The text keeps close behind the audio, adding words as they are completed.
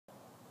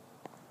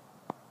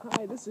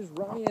Hi, this is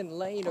Ryan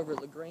Lane over at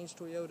LaGrange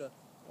Toyota.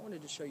 I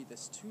wanted to show you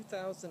this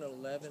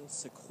 2011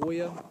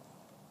 Sequoia.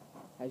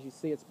 As you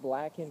see, it's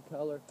black in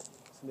color.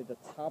 It's going to be the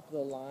top of the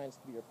line. It's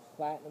going to be your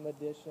Platinum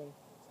Edition.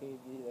 It's going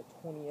to be the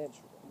 20-inch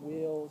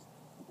wheels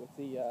with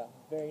the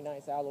very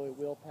nice alloy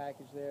wheel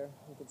package there.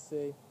 You can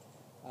see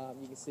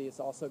it's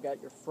also got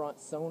your front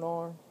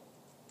sonar,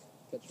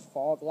 got your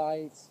fog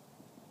lights.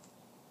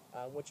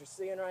 What you're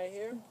seeing right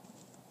here,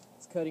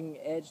 it's cutting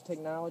edge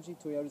technology.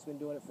 Toyota's been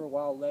doing it for a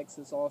while.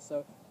 Lexus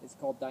also. It's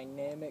called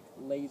dynamic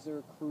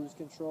laser cruise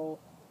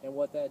control, and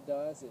what that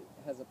does, it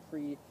has a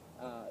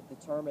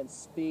predetermined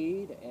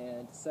speed,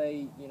 and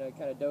say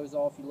kind of doze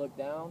off, you look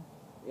down,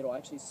 it'll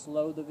actually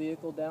slow the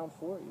vehicle down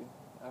for you.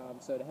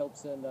 So it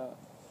helps in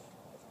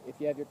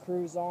if you have your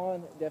cruise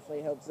on, it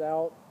definitely helps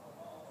out.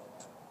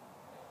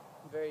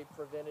 Very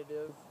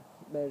preventative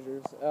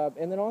measures,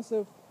 and then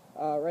also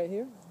right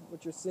here,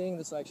 what you're seeing,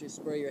 this will actually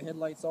spray your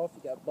headlights off.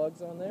 You got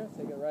bugs on there,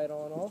 take it right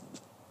on off.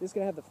 This is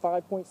going to have the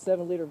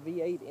 5.7 liter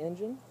V8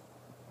 engine.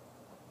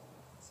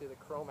 See the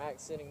chrome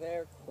accenting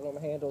there, chrome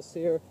handles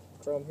here,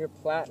 chrome here,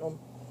 platinum.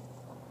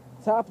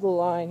 Top of the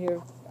line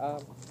here.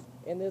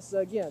 And this,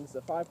 again, it's a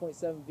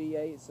 5.7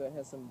 V8, so it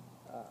has some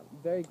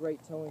very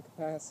great towing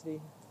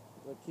capacity.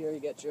 Look here,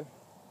 you got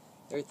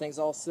everything's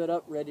all set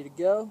up, ready to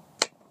go.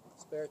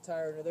 Spare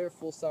tire under there,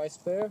 full-size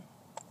spare.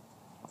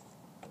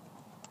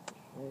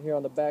 And here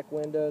on the back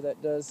window,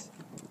 that does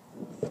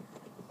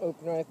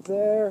open right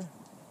there.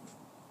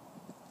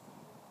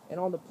 And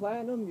on the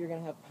Platinum, you're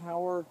going to have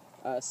power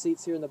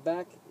seats here in the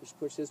back. You just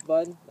push this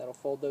button, that'll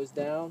fold those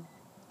down.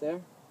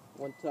 There,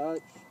 one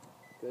touch,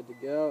 good to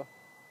go.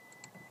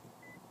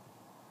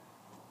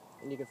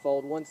 And you can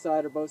fold one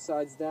side or both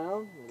sides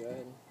down. Go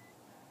ahead and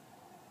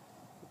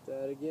put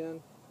that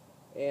again.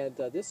 And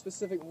this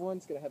specific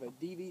one's going to have a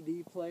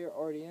DVD player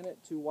already in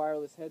it, 2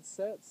 wireless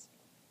headsets.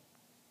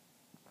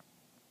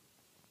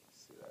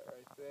 See that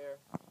right there.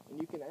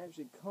 And you can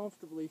actually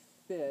comfortably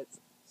fit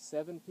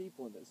 7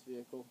 people in this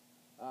vehicle.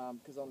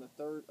 Because on the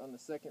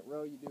second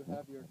row, you do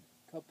have your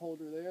cup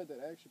holder there that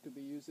actually could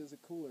be used as a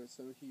cooler. It's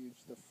so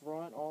huge. The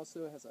front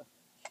also has a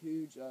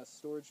huge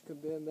storage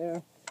bin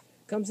there.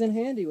 Comes in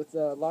handy with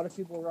a lot of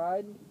people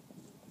riding.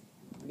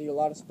 Need a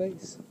lot of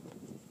space.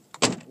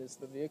 This is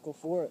the vehicle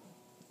for it.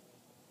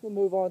 We'll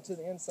move on to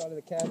the inside of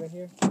the cabin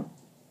here.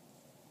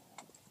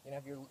 You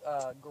have your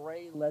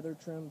gray leather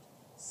trimmed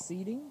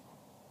seating.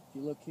 If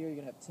you look here, you're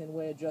going to have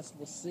 10-way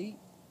adjustable seat.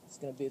 It's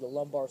going to be the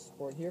lumbar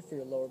support here for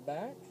your lower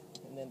back,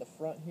 and then the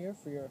front here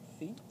for your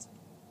feet.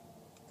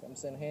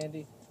 Comes in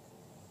handy.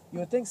 You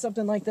would think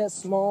something like that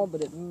small,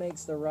 but it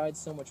makes the ride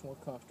so much more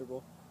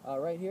comfortable.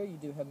 Right here, you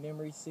do have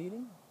memory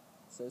seating.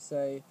 So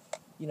say,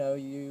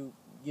 you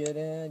get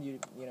in, you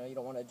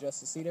don't want to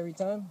adjust the seat every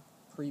time.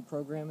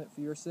 Pre-program it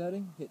for your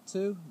setting. Hit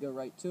 2, go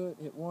right to it.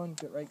 Hit 1,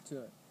 get right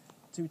to it.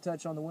 2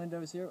 touch on the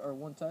windows here, or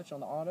 1 touch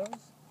on the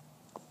autos.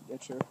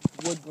 Get your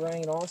wood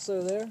grain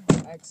also there,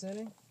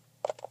 accenting.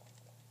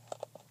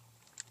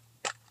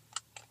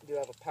 You do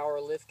have a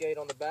power lift gate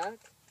on the back.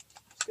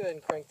 Let's go ahead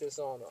and crank this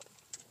on up.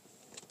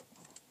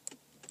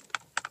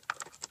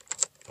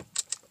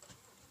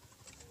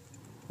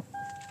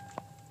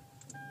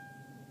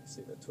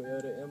 See the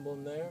Toyota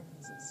emblem there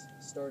as it's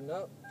starting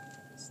up.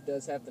 This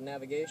does have the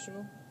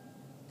navigational.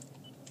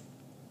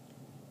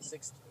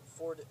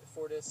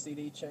 4-disc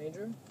CD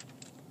changer.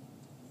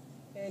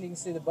 And you can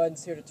see the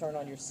buttons here to turn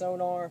on your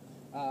sonar.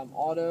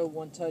 Auto,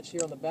 1 touch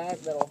here on the back.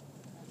 That'll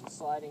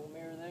sliding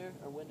mirror there,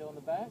 or window on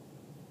the back.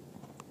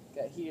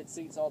 Got heated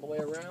seats all the way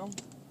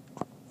around.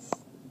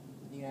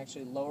 You can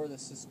actually lower the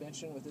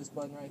suspension with this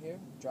button right here.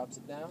 Drops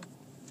it down.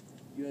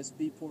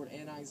 USB port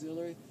and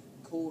auxiliary.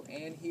 Cool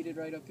and heated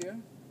right up here.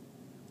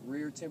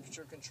 Rear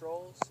temperature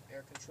controls,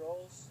 air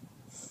controls.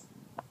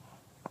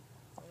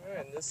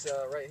 Alright, and this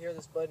right here,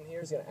 this button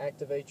here is going to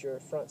activate your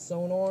front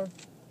sonar.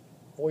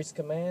 Voice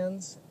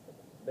commands.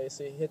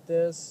 Basically hit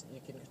this, you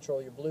can control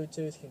your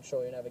Bluetooth, you can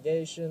control your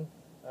navigation.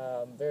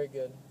 Very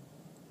good.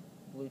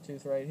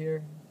 Bluetooth right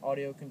here,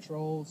 audio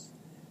controls.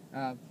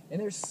 And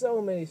there's so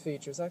many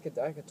features. I could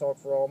talk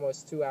for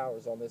almost 2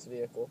 hours on this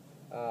vehicle.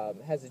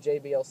 It has a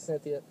JBL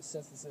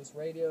synthesis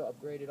radio,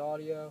 upgraded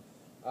audio.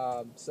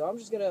 So I'm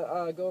just going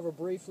to go over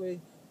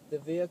briefly the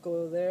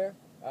vehicle there.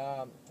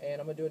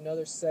 And I'm going to do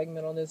another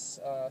segment on this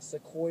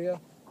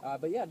Sequoia.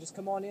 But yeah, just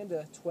come on in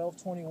to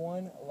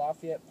 1221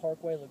 Lafayette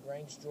Parkway,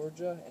 LaGrange,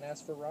 Georgia, and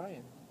ask for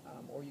Ryan.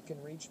 Or you can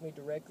reach me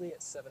directly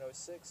at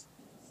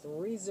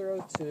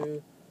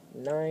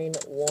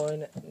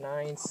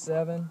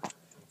 706-302-9197.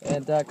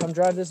 And come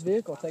drive this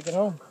vehicle, take it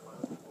home.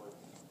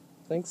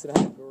 Thanks, and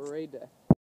have a great day.